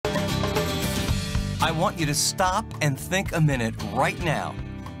I want you to stop and think a minute right now.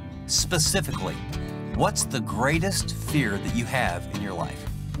 Specifically, what's the greatest fear that you have in your life?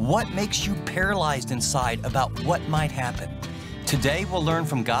 What makes you paralyzed inside about what might happen? Today, we'll learn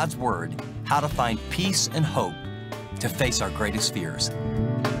from God's Word how to find peace and hope to face our greatest fears.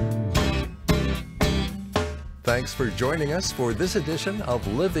 Thanks for joining us for this edition of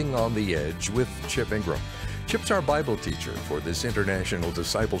Living on the Edge with Chip Ingram. Chip's our Bible teacher for this international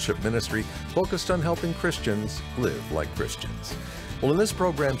discipleship ministry focused on helping Christians live like Christians. Well, in this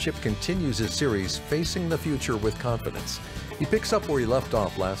program, Chip continues his series, Facing the Future with Confidence. He picks up where he left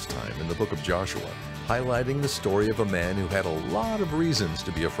off last time in the book of Joshua, highlighting the story of a man who had a lot of reasons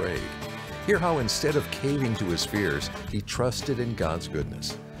to be afraid. Hear how instead of caving to his fears, he trusted in God's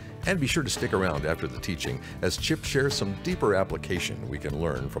goodness. And be sure to stick around after the teaching as Chip shares some deeper application we can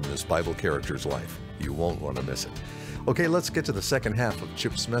learn from this Bible character's life. You won't want to miss it. Okay, let's get to the second half of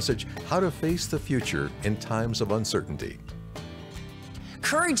Chip's message, How to Face the Future in Times of Uncertainty.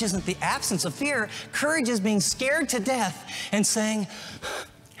 Courage isn't the absence of fear. Courage is being scared to death and saying,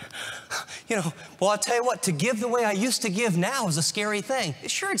 well, I'll tell you what, to give the way I used to give now is a scary thing.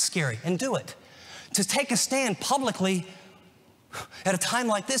 Sure, it's scary, and do it. To take a stand publicly at a time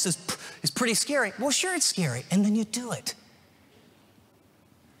like this is pretty scary. Well, sure, it's scary, and then you do it.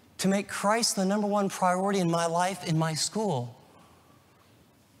 To make Christ the number one priority in my life, in my school,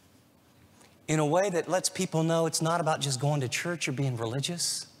 in a way that lets people know it's not about just going to church or being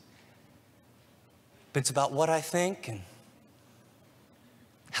religious, but it's about what I think and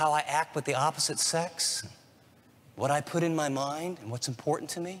how I act with the opposite sex, what I put in my mind and what's important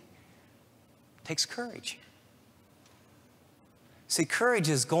to me. It takes courage. See, courage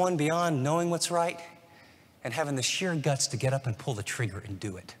is going beyond knowing what's right and having the sheer guts to get up and pull the trigger and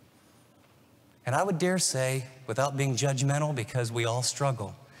do it. And I would dare say, without being judgmental, because we all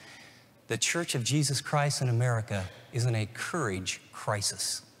struggle, the Church of Jesus Christ in America is in a courage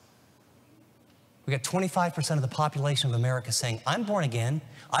crisis. We got 25% of the population of America saying, I'm born again,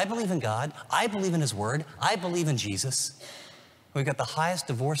 I believe in God, I believe in His Word, I believe in Jesus. We've got the highest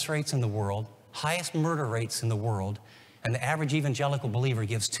divorce rates in the world, highest murder rates in the world, and the average evangelical believer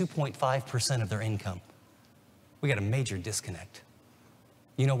gives 2.5% of their income. We got a major disconnect.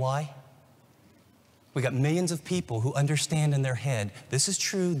 You know why? We got millions of people who understand in their head, this is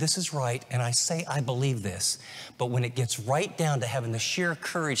true, this is right, and I say I believe this. But when it gets right down to having the sheer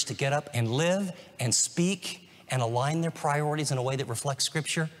courage to get up and live and speak and align their priorities in a way that reflects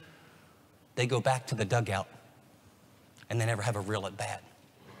Scripture, they go back to the dugout and they never have a real at bat.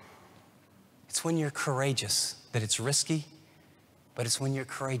 It's when you're courageous that it's risky, but it's when you're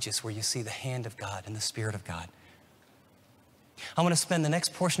courageous where you see the hand of God and the Spirit of God. I want to spend the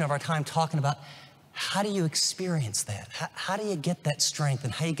next portion of our time talking about how do you experience that? How do you get that strength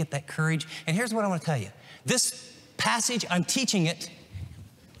and how you get that courage? And here's what I want to tell you. This passage, I'm teaching it,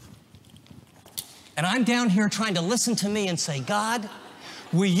 and I'm down here trying to listen to me and say, God,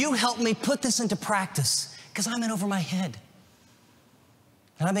 will you help me put this into practice? Because I'm in over my head.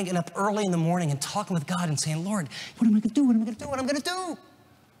 And I've been getting up early in the morning and talking with God and saying, Lord, what am I going to do? What am I going to do? What am I going to do?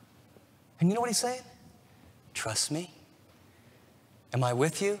 And you know what He's saying? Trust me. Am I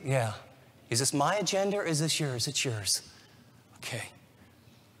with you? Yeah. Is this my agenda or is this yours? It's yours. Okay.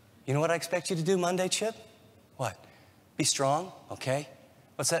 You know what I expect you to do Monday, Chip? What? Be strong. Okay.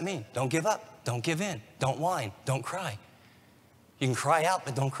 What's that mean? Don't give up. Don't give in. Don't whine. Don't cry. You can cry out,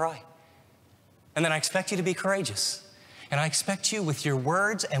 but don't cry. And then I expect you to be courageous. And I expect you with your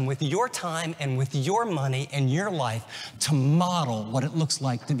words and with your time and with your money and your life to model what it looks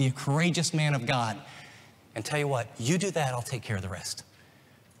like to be a courageous man of God. And tell you what, you do that, I'll take care of the rest.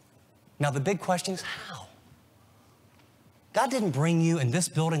 Now the big question is how? God didn't bring you in this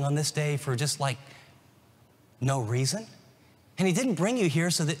building on this day for just like no reason. And He didn't bring you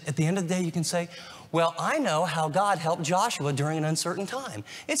here so that at the end of the day you can say, well, I know how God helped Joshua during an uncertain time.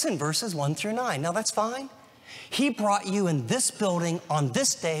 It's in verses 1 through 9. Now that's fine. He brought you in this building on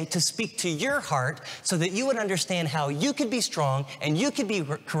this day to speak to your heart so that you would understand how you could be strong and you could be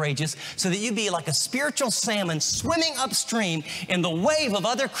courageous so that you'd be like a spiritual salmon swimming upstream in the wave of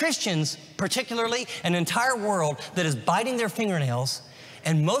other Christians, particularly an entire world that is biting their fingernails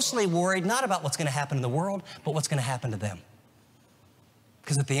and mostly worried not about what's going to happen in the world, but what's going to happen to them.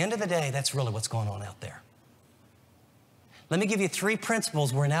 Because at the end of the day, that's really what's going on out there. Let me give you 3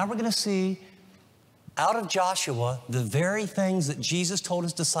 principles where now we're going to see out of Joshua the very things that Jesus told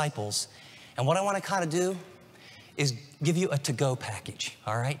His disciples. And what I want to kind of do is give you a to-go package,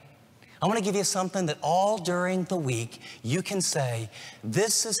 all right? I want to give you something that all during the week you can say,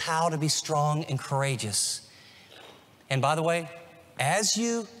 this is how to be strong and courageous. And by the way, as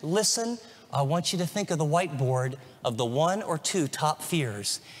you listen, I want you to think of the whiteboard of the 1 or 2 top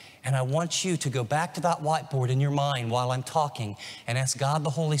fears. And I want you to go back to that whiteboard in your mind while I'm talking and ask God the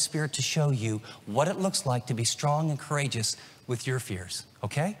Holy Spirit to show you what it looks like to be strong and courageous with your fears,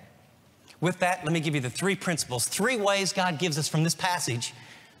 okay? With that, let me give you the 3 principles, 3 ways God gives us from this passage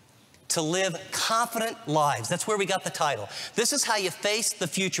to live confident lives. That's where we got the title. This is how you face the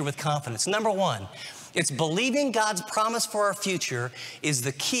future with confidence. Number 1, it's believing God's promise for our future is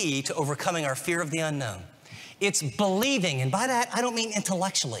the key to overcoming our fear of the unknown. It's believing, and by that, I don't mean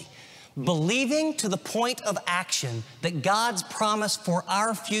intellectually. Believing to the point of action that God's promise for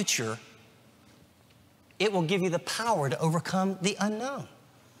our future, it will give you the power to overcome the unknown.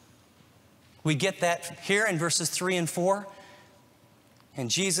 We get that here in verses 3 and 4. And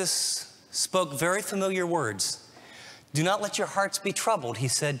Jesus spoke very familiar words. Do not let your hearts be troubled, he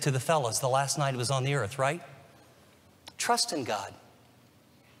said to the fellows the last night he was on the earth, right? Trust in God.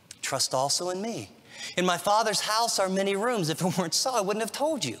 Trust also in me. In my Father's house are many rooms. If it weren't so, I wouldn't have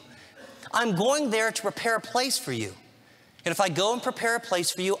told you. I'm going there to prepare a place for you. And if I go and prepare a place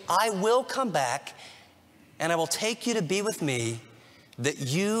for you, I will come back and I will take you to be with me, that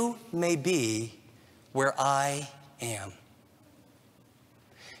you may be where I am.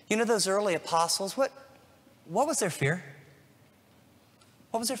 You know those early apostles, what was their fear?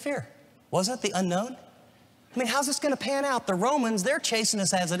 What was their fear? Wasn't it the unknown? I mean, how's this going to pan out? The Romans, they're chasing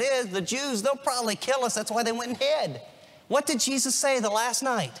us as it is. The Jews, they'll probably kill us. That's why they went and hid. What did Jesus say the last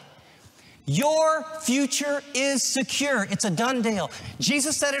night? Your future is secure. It's a done deal.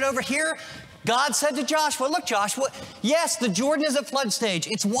 Jesus said it over here. God said to Joshua, look, Joshua, yes, the Jordan is at flood stage.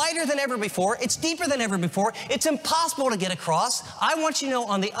 It's wider than ever before. It's deeper than ever before. It's impossible to get across. I want you to know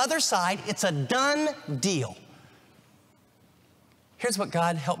on the other side, it's a done deal. Here's what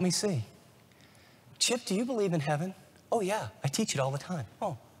God helped me see. Chip, do you believe in heaven? Oh, yeah, I teach it all the time.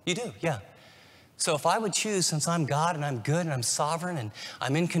 Oh, you do? Yeah. So if I would choose, since I'm God and I'm good and I'm sovereign and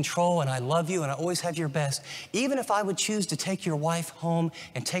I'm in control and I love you and I always have your best, even if I would choose to take your wife home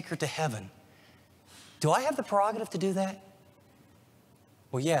and take her to heaven, do I have the prerogative to do that?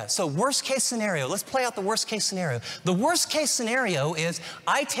 Well, yeah. So worst case scenario, let's play out the worst case scenario. The worst case scenario is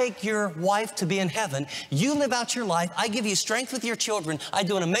I take your wife to be in heaven. You live out your life. I give you strength with your children. I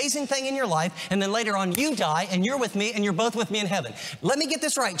do an amazing thing in your life. And then later on you die and you're with me and you're both with me in heaven. Let me get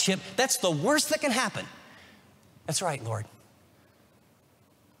this right, Chip. That's the worst that can happen. That's right, Lord.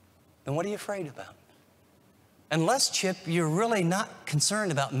 Then what are you afraid about? Unless, Chip, you're really not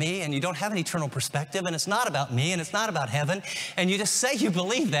concerned about me and you don't have an eternal perspective and it's not about me and it's not about heaven and you just say you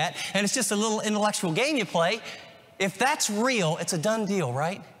believe that and it's just a little intellectual game you play, if that's real, it's a done deal,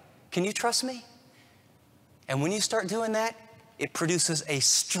 right? Can you trust me? And when you start doing that, it produces a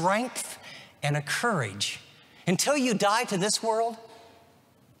strength and a courage. Until you die to this world,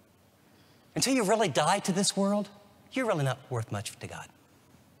 until you really die to this world, you're really not worth much to God.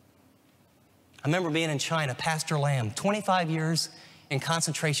 I remember being in China, Pastor Lamb, 25 years in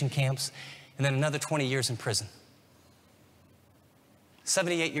concentration camps, and then another 20 years in prison.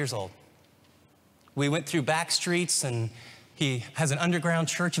 78 years old. We went through back streets, and he has an underground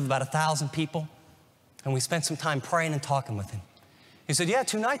church of about 1,000 people, and we spent some time praying and talking with him. He said, yeah,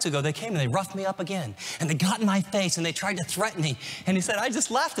 2 nights ago they came and they roughed me up again. And they got in my face and they tried to threaten me. And he said, I just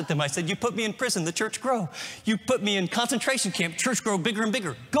laughed at them. I said, you put me in prison, the church grow. You put me in concentration camp, church grow bigger and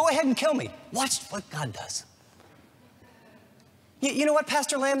bigger. Go ahead and kill me. Watch what God does. You know what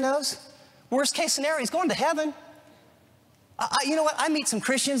Pastor Lamb knows? Worst case scenario, he's going to heaven. You know what? I meet some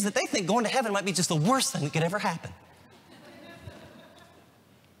Christians that they think going to heaven might be just the worst thing that could ever happen.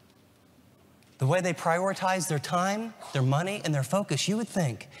 The way they prioritize their time, their money, and their focus, you would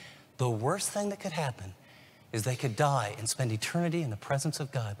think the worst thing that could happen is they could die and spend eternity in the presence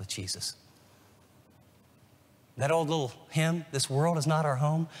of God with Jesus. That old little hymn, this world is not our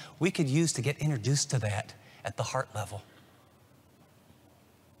home, we could use to get introduced to that at the heart level.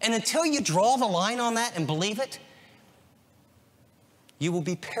 And until you draw the line on that and believe it, you will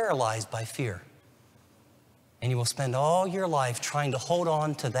be paralyzed by fear. And you will spend all your life trying to hold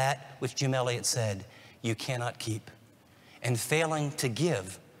on to that which Jim Elliot said you cannot keep, and failing to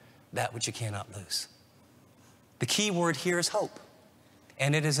give that which you cannot lose. The key word here is hope,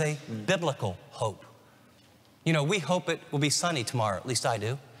 and it is a biblical hope. You know, we hope it will be sunny tomorrow, at least I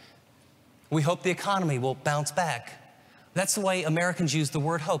do. We hope the economy will bounce back. That's the way Americans use the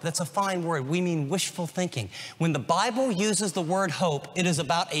word hope. That's a fine word. We mean wishful thinking. When the Bible uses the word hope, it is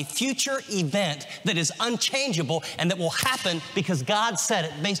about a future event that is unchangeable and that will happen because God said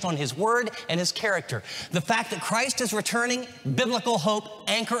it based on His word and His character. The fact that Christ is returning, biblical hope,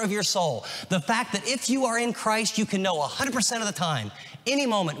 anchor of your soul. The fact that if you are in Christ, you can know 100% of the time, any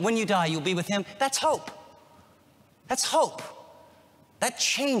moment when you die, you'll be with Him. That's hope. That's hope. That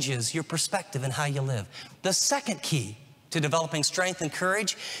changes your perspective and how you live. The second key to developing strength and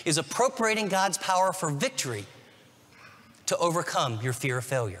courage is appropriating God's power for victory to overcome your fear of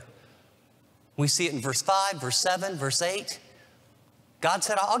failure. We see it in verse 5, verse 7, verse 8. God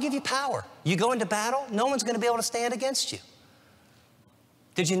said, I'll give you power. You go into battle, no one's going to be able to stand against you.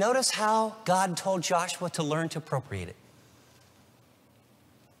 Did you notice how God told Joshua to learn to appropriate it?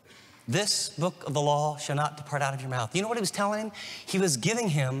 This book of the law shall not depart out of your mouth. You know what He was telling him? He was giving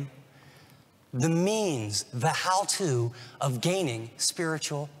him the means, the how-to of gaining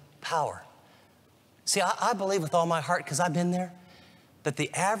spiritual power. See, I believe with all my heart, because I've been there, that the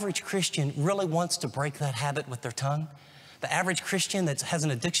average Christian really wants to break that habit with their tongue. The average Christian that has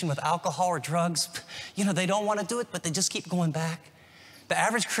an addiction with alcohol or drugs, you know, they don't want to do it, but they just keep going back. The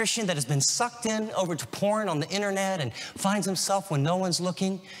average Christian that has been sucked in over to porn on the internet and finds himself when no one's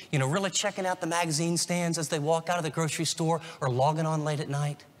looking, you know, really checking out the magazine stands as they walk out of the grocery store or logging on late at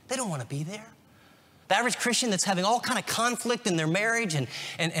night. They don't want to be there. The average Christian that's having all kind of conflict in their marriage and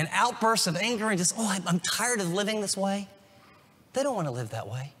outbursts of anger and just, I'm tired of living this way. They don't want to live that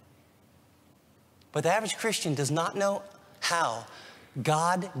way. But the average Christian does not know how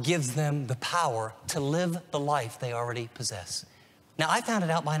God gives them the power to live the life they already possess. Now, I found it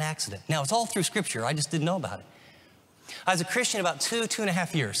out by an accident. Now, it's all through Scripture. I just didn't know about it. I was a Christian about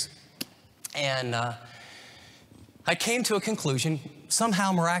 2.5 years. And I came to a conclusion.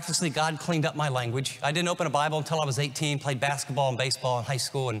 Somehow, miraculously, God cleaned up my language. I didn't open a Bible until I was 18, played basketball and baseball in high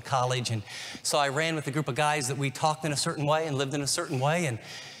school and college. And so I ran with a group of guys that we talked in a certain way and lived in a certain way. And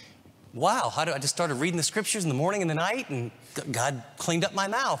wow, I just started reading the Scriptures in the morning and the night, and God cleaned up my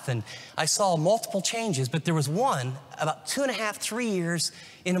mouth. And I saw multiple changes, but there was one about 2.5, 3 years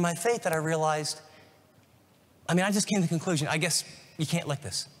into my faith that I realized, I just came to the conclusion, I guess you can't lick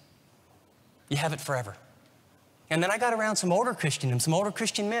this. You have it forever. And then I got around some older Christian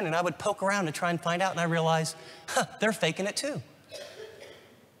men, and I would poke around to try and find out, and I realized, they're faking it too.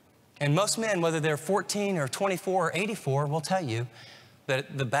 And most men, whether they're 14 or 24 or 84, will tell you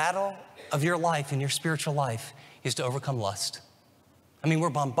that the battle of your life and your spiritual life is to overcome lust. We're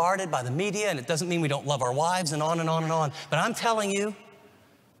bombarded by the media, and it doesn't mean we don't love our wives and on and on and on. But I'm telling you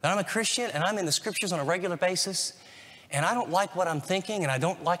that I'm a Christian, and I'm in the Scriptures on a regular basis, and I don't like what I'm thinking, and I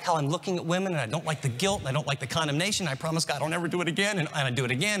don't like how I'm looking at women, and I don't like the guilt, and I don't like the condemnation. I promise God I'll never do it again, and I do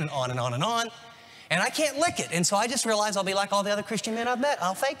it again, and on and on and on. And I can't lick it. And so I just realized I'll be like all the other Christian men I've met.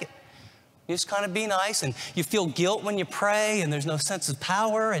 I'll fake it. You just kind of be nice, and you feel guilt when you pray, and there's no sense of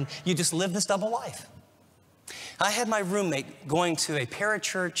power, and you just live this double life. I had my roommate going to a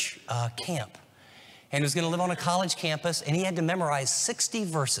parachurch camp, and he was going to live on a college campus, and he had to memorize 60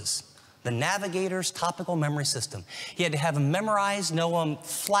 verses. The Navigator's topical memory system. He had to have them memorized, know them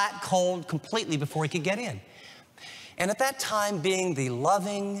flat, cold, completely before he could get in. And at that time, being the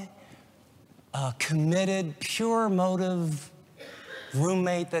loving, committed, pure motive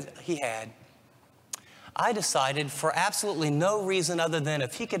roommate that he had, I decided for absolutely no reason other than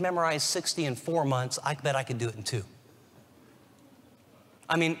if he could memorize 60 in 4 months, I bet I could do it in 2.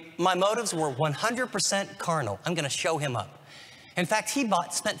 My motives were 100% carnal. I'm going to show him up. In fact, he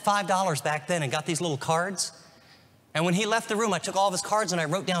spent $5 back then and got these little cards. And when he left the room, I took all of his cards and I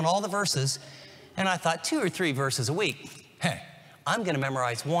wrote down all the verses. And I thought 2 or 3 verses a week. Hey, I'm going to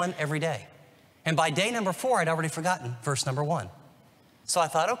memorize 1 every day. And by day number 4, I'd already forgotten verse number 1. So I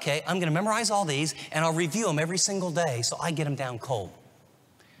thought, okay, I'm going to memorize all these and I'll review them every single day so I get them down cold.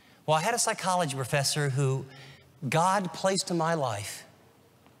 Well, I had a psychology professor who God placed in my life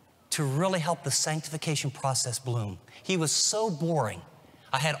to really help the sanctification process bloom. He was so boring.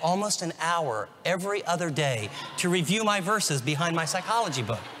 I had almost an hour every other day to review my verses behind my psychology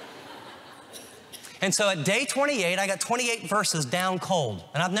book. And so at day 28, I got 28 verses down cold.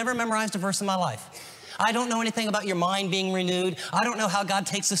 And I've never memorized a verse in my life. I don't know anything about your mind being renewed. I don't know how God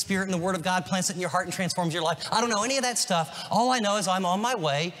takes the Spirit and the Word of God, plants it in your heart and transforms your life. I don't know any of that stuff. All I know is I'm on my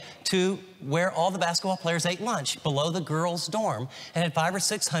way to where all the basketball players ate lunch, below the girls' dorm. It had 500 or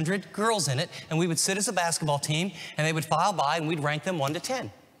 600 girls in it, and we would sit as a basketball team, and they would file by, and we'd rank them 1 to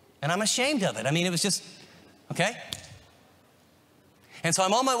 10. And I'm ashamed of it. It was just, okay? And so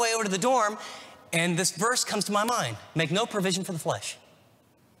I'm on my way over to the dorm, and this verse comes to my mind. Make no provision for the flesh.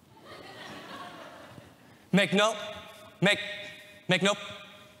 Make no Make no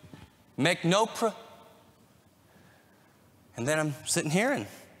and then I'm sitting here and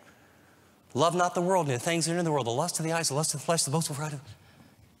love not the world and the things that are in the world, the lust of the eyes, the lust of the flesh, the boastful pride.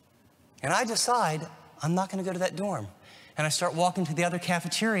 And I decide I'm not going to go to that dorm. And I start walking to the other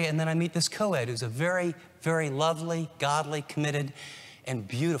cafeteria, and then I meet this co-ed who's a very, very lovely, godly, committed, and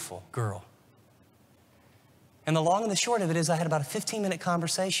beautiful girl. And the long and the short of it is I had about a 15-minute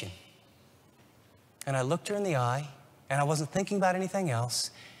conversation. And I looked her in the eye, and I wasn't thinking about anything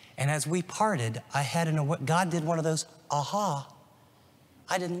else. And as we parted, I had God did one of those, aha,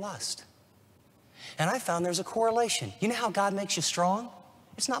 I didn't lust. And I found there's a correlation. You know how God makes you strong?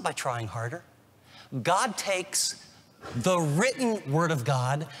 It's not by trying harder. God takes the written word of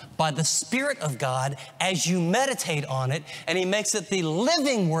God by the Spirit of God as you meditate on it, and He makes it the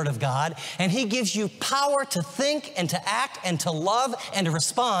living word of God, and He gives you power to think and to act and to love and to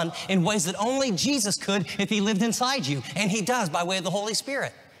respond in ways that only Jesus could if He lived inside you, and He does by way of the Holy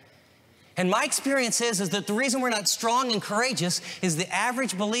Spirit. And my experience is that the reason we're not strong and courageous is the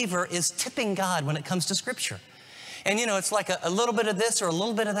average believer is tipping God when it comes to Scripture. And you know, it's like a little bit of this or a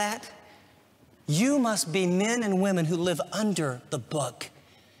little bit of that. You must be men and women who live under the book.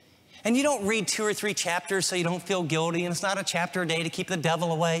 And you don't read 2 or 3 chapters so you don't feel guilty, and it's not a chapter a day to keep the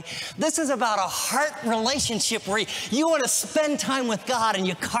devil away. This is about a heart relationship where you want to spend time with God, and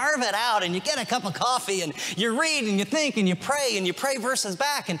you carve it out, and you get a cup of coffee, and you read, and you think, and you pray verses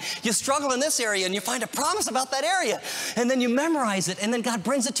back, and you struggle in this area, and you find a promise about that area, and then you memorize it, and then God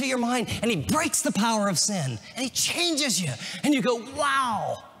brings it to your mind, and He breaks the power of sin, and He changes you, and you go,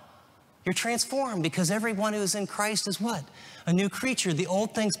 wow. You're transformed because everyone who is in Christ is what? A new creature. The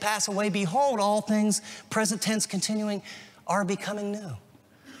old things pass away. Behold, all things, present tense, continuing, are becoming new.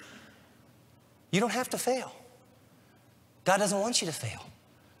 You don't have to fail. God doesn't want you to fail.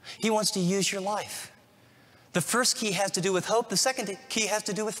 He wants to use your life. The first key has to do with hope. The second key has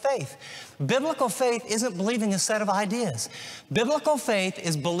to do with faith. Biblical faith isn't believing a set of ideas. Biblical faith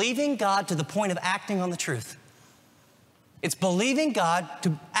is believing God to the point of acting on the truth. It's believing God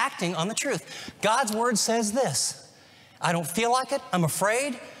to acting on the truth. God's word says this. I don't feel like it. I'm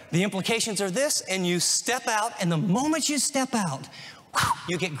afraid. The implications are this, and you step out, and the moment you step out,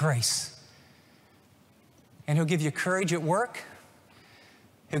 you get grace. And He'll give you courage at work.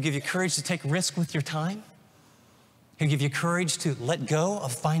 He'll give you courage to take risk with your time. He'll give you courage to let go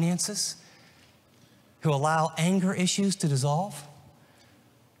of finances. He'll allow anger issues to dissolve.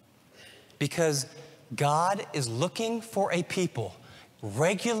 Because God is looking for a people,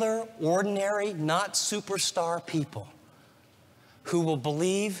 regular, ordinary, not superstar people, who will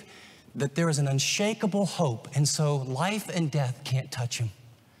believe that there is an unshakable hope, and so life and death can't touch them.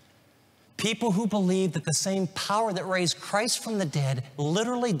 People who believe that the same power that raised Christ from the dead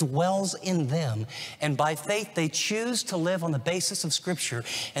literally dwells in them, and by faith they choose to live on the basis of Scripture,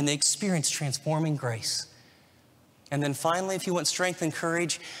 and they experience transforming grace. And then finally, if you want strength and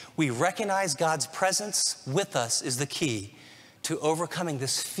courage, we recognize God's presence with us is the key to overcoming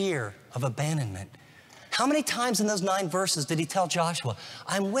this fear of abandonment. How many times in those 9 verses did He tell Joshua,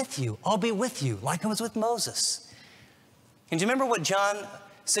 I'm with you, I'll be with you, like I was with Moses? And do you remember what John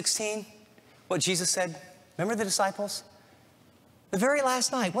 16, what Jesus said? Remember the disciples? The very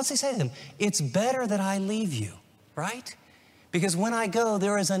last night, what's He say to them? It's better that I leave you, right? Because when I go,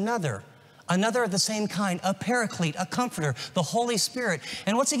 there is another of the same kind, a paraclete, a comforter, the Holy Spirit.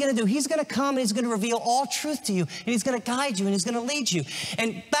 And what's He going to do? He's going to come and He's going to reveal all truth to you, and He's going to guide you, and He's going to lead you.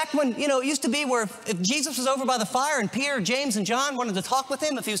 And back when, you know, it used to be where if Jesus was over by the fire and Peter, James, and John wanted to talk with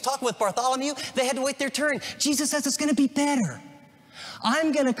Him, if He was talking with Bartholomew, they had to wait their turn. Jesus says it's going to be better.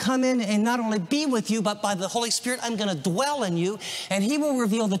 I'm going to come in and not only be with you, but by the Holy Spirit, I'm going to dwell in you, and He will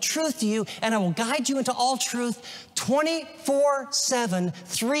reveal the truth to you, and I will guide you into all truth 24/7,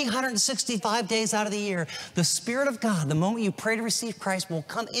 365 days out of the year. The Spirit of God, the moment you pray to receive Christ, will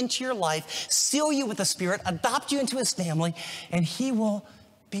come into your life, seal you with the Spirit, adopt you into His family, and He will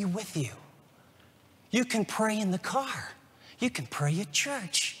be with you. You can pray in the car. You can pray at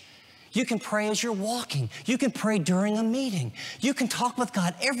church. You can pray as you're walking. You can pray during a meeting. You can talk with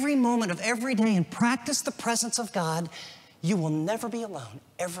God every moment of every day and practice the presence of God. You will never be alone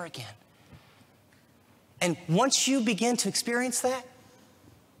ever again. And once you begin to experience that,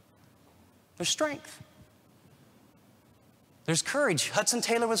 there's strength. There's courage. Hudson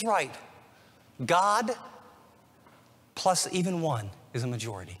Taylor was right. God plus even one is a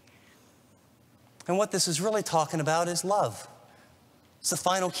majority. And what this is really talking about is love. It's the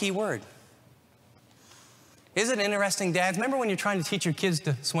final key word. Isn't it interesting, dads? Remember when you're trying to teach your kids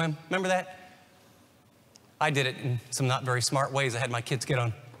to swim? Remember that? I did it in some not very smart ways. I had my kids get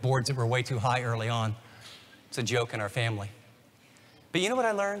on boards that were way too high early on. It's a joke in our family. But you know what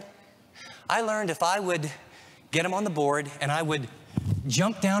I learned? I learned if I would get them on the board and I would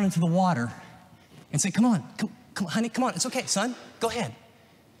jump down into the water and say, come on, honey, come on. It's okay, son, go ahead.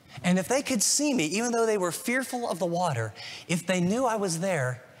 And if they could see me, even though they were fearful of the water, if they knew I was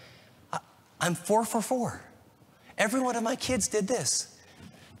there, I'm 4 for 4. Every one of my kids did this.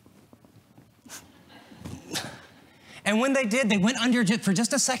 And when they did, they went under for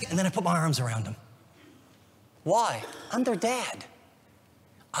just a second, and then I put my arms around them. Why? I'm their dad.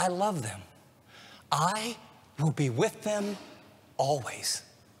 I love them. I will be with them always.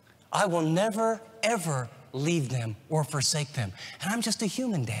 I will never, ever leave them or forsake them. And I'm just a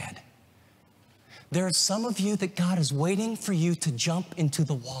human dad. There are some of you that God is waiting for you to jump into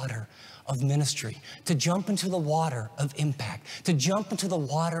the water of ministry, to jump into the water of impact, to jump into the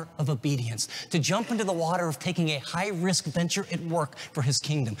water of obedience, to jump into the water of taking a high-risk venture at work for His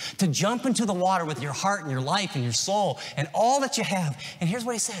kingdom, to jump into the water with your heart and your life and your soul and all that you have. And here's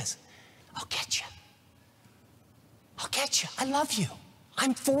what He says, I'll get you. I'll get you. I love you.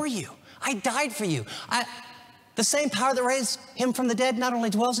 I'm for you. I died for you. The same power that raised Him from the dead not only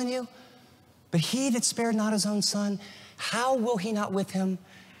dwells in you, but He that spared not His own Son, how will He not with Him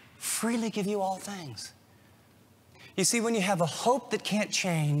freely give you all things? You see, when you have a hope that can't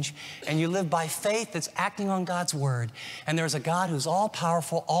change and you live by faith that's acting on God's word, and there's a God who's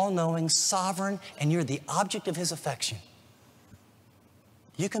all-powerful, all-knowing, sovereign, and you're the object of His affection,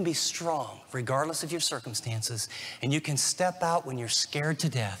 you can be strong regardless of your circumstances, and you can step out when you're scared to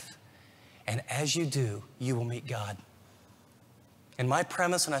death, and as you do, you will meet God. And my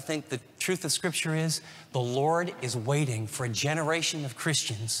premise, and I think the truth of Scripture is, the Lord is waiting for a generation of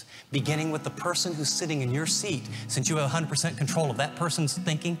Christians, beginning with the person who's sitting in your seat, since you have 100% control of that person's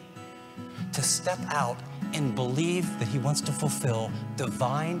thinking, to step out and believe that He wants to fulfill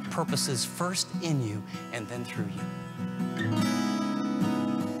divine purposes first in you and then through you.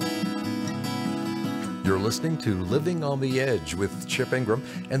 You're listening to Living on the Edge with Chip Ingram,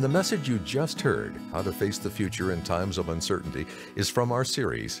 and the message you just heard, How to Face the Future in Times of Uncertainty, is from our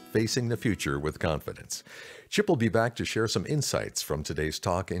series, Facing the Future with Confidence. Chip will be back to share some insights from today's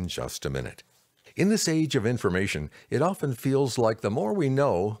talk in just a minute. In this age of information, it often feels like the more we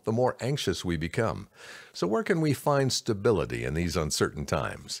know, the more anxious we become. So where can we find stability in these uncertain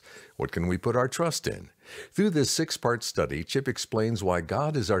times? What can we put our trust in? Through this 6-part study, Chip explains why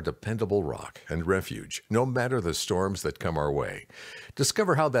God is our dependable rock and refuge, no matter the storms that come our way.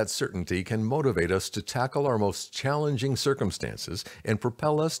 Discover how that certainty can motivate us to tackle our most challenging circumstances and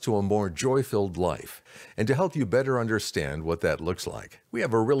propel us to a more joy-filled life. And to help you better understand what that looks like, we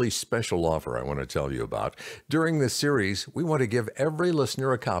have a really special offer I want to tell you about. During this series, we want to give every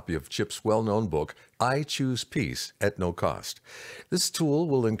listener a copy of Chip's well-known book, I Choose Peace, at no cost. This tool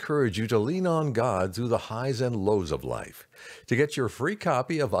will encourage you to lean on God through the highs and lows of life. To get your free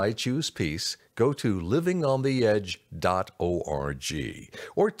copy of I Choose Peace, go to livingontheedge.org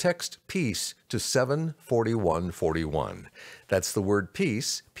or text PEACE to 74141. That's the word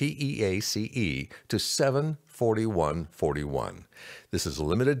peace, P-E-A-C-E, to 74141. This is a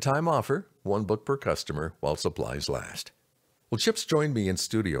limited time offer, 1 book per customer while supplies last. Well, Chip's joined me in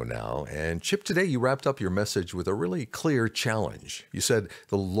studio now, and Chip, today you wrapped up your message with a really clear challenge. You said,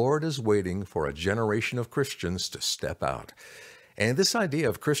 the Lord is waiting for a generation of Christians to step out. And this idea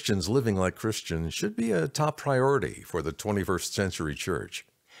of Christians living like Christians should be a top priority for the 21st century church.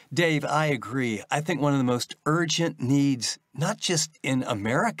 Dave, I agree. I think one of the most urgent needs, not just in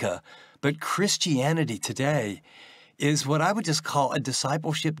America, but Christianity today, is what I would just call a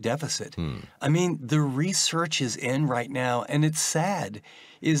discipleship deficit. I mean, the research is in right now, and it's sad,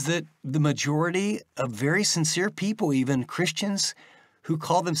 is that the majority of very sincere people, even Christians who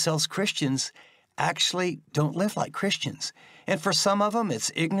call themselves Christians, actually don't live like Christians. And for some of them,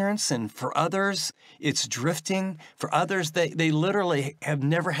 it's ignorance, and for others, it's drifting. For others, they literally have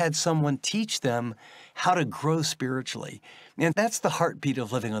never had someone teach them how to grow spiritually. And that's the heartbeat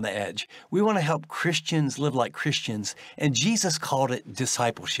of living on the edge. We want to help Christians live like Christians, and Jesus called it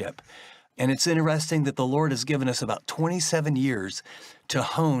discipleship. And it's interesting that the Lord has given us about 27 years to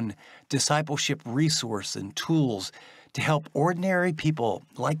hone discipleship resource and tools to help ordinary people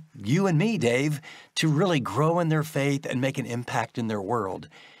like you and me, Dave, to really grow in their faith and make an impact in their world.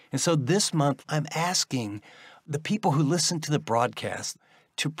 And so this month, I'm asking the people who listen to the broadcast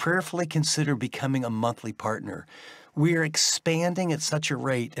to prayerfully consider becoming a monthly partner. We are expanding at such a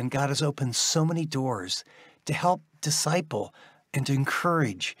rate, and God has opened so many doors to help disciple and to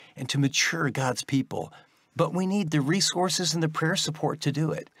encourage and to mature God's people. But we need the resources and the prayer support to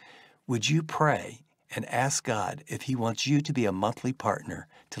do it. Would you pray and ask God if He wants you to be a monthly partner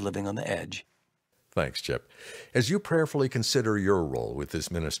to Living on the Edge? Thanks, Chip. As you prayerfully consider your role with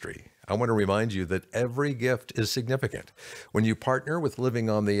this ministry, I want to remind you that every gift is significant. When you partner with Living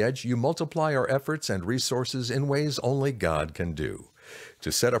on the Edge, you multiply our efforts and resources in ways only God can do.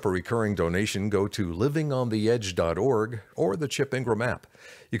 To set up a recurring donation, go to livingontheedge.org or the Chip Ingram app.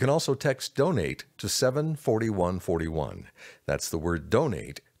 You can also text DONATE to 74141. That's the word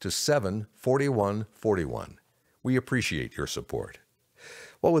DONATE to 74141. We appreciate your support.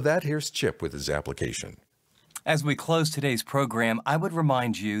 Well, with that, here's Chip with his application. As we close today's program, I would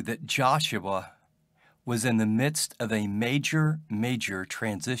remind you that Joshua was in the midst of a major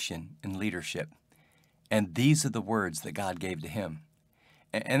transition in leadership. And these are the words that God gave to him.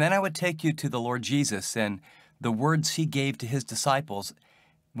 And then I would take you to the Lord Jesus and the words he gave to his disciples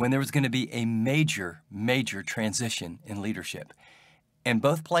when there was going to be a major transition in leadership. In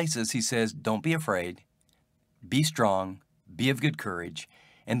both places, he says, don't be afraid, be strong, be of good courage.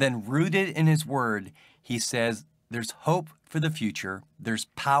 And then rooted in his word, he says, there's hope for the future, there's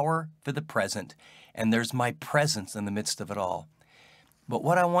power for the present, and there's my presence in the midst of it all. But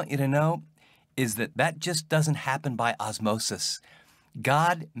what I want you to know is that that just doesn't happen by osmosis.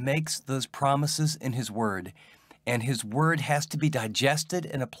 God makes those promises in his word, and his word has to be digested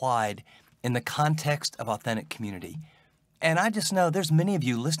and applied in the context of authentic community. And I just know there's many of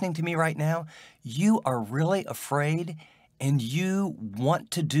you listening to me right now, you are really afraid and you want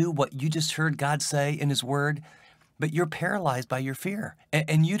to do what you just heard God say in his word, but you're paralyzed by your fear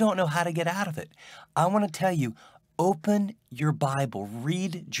and you don't know how to get out of it. I want to tell you, open your Bible,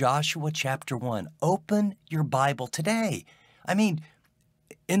 read Joshua chapter 1. Open your Bible today. I mean,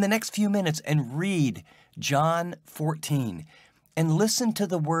 in the next few minutes, and read John 14 and listen to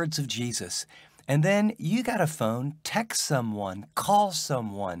the words of Jesus. And then you got a phone, text someone, call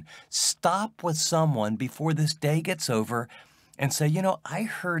someone, stop with someone before this day gets over and say, you know, I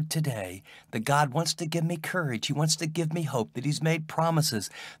heard today that God wants to give me courage. He wants to give me hope, that he's made promises,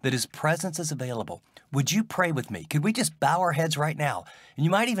 that his presence is available. Would you pray with me? Could we just bow our heads right now? And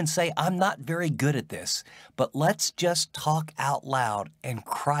you might even say, I'm not very good at this, but let's just talk out loud and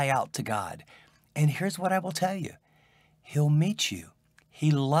cry out to God. And here's what I will tell you. He'll meet you. He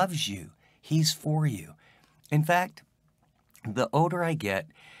loves you. He's for you. In fact, the older I get,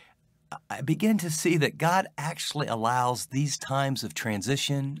 I begin to see that God actually allows these times of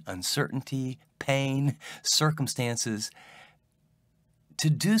transition, uncertainty, pain, circumstances to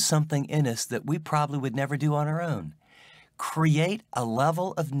do something in us that we probably would never do on our own. Create a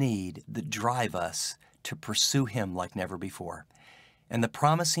level of need that drive us to pursue him like never before. And the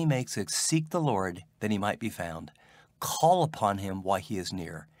promise he makes is seek the Lord that he might be found. Call upon him while he is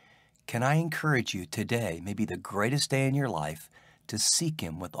near. Can I encourage you today, maybe the greatest day in your life, to seek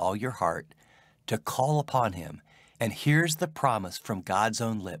him with all your heart, to call upon him. And here's the promise from God's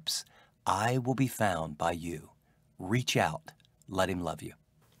own lips. I will be found by you. Reach out. Let him love you.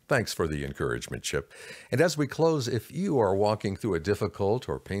 Thanks for the encouragement, Chip. And as we close, if you are walking through a difficult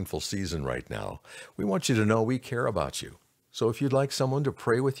or painful season right now, we want you to know we care about you. So if you'd like someone to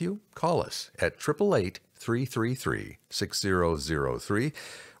pray with you, call us at 888-333-6003.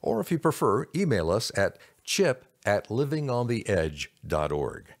 Or if you prefer, email us at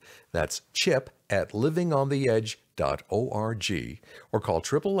chip@livingontheedge.org. That's chip@livingontheedge.org. Or call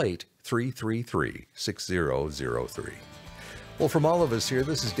 888-333-6003. Well, from all of us here,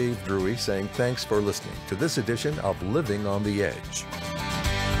 this is Dave Drury saying thanks for listening to this edition of Living on the Edge.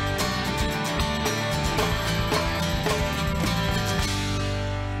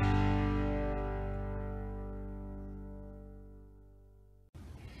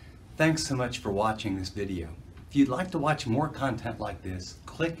 Thanks so much for watching this video. If you'd like to watch more content like this,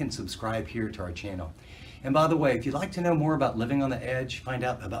 click and subscribe here to our channel. And by the way, if you'd like to know more about Living on the Edge, find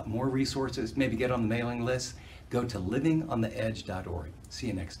out about more resources, maybe get on the mailing list, go to livingontheedge.org. See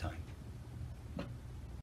you next time.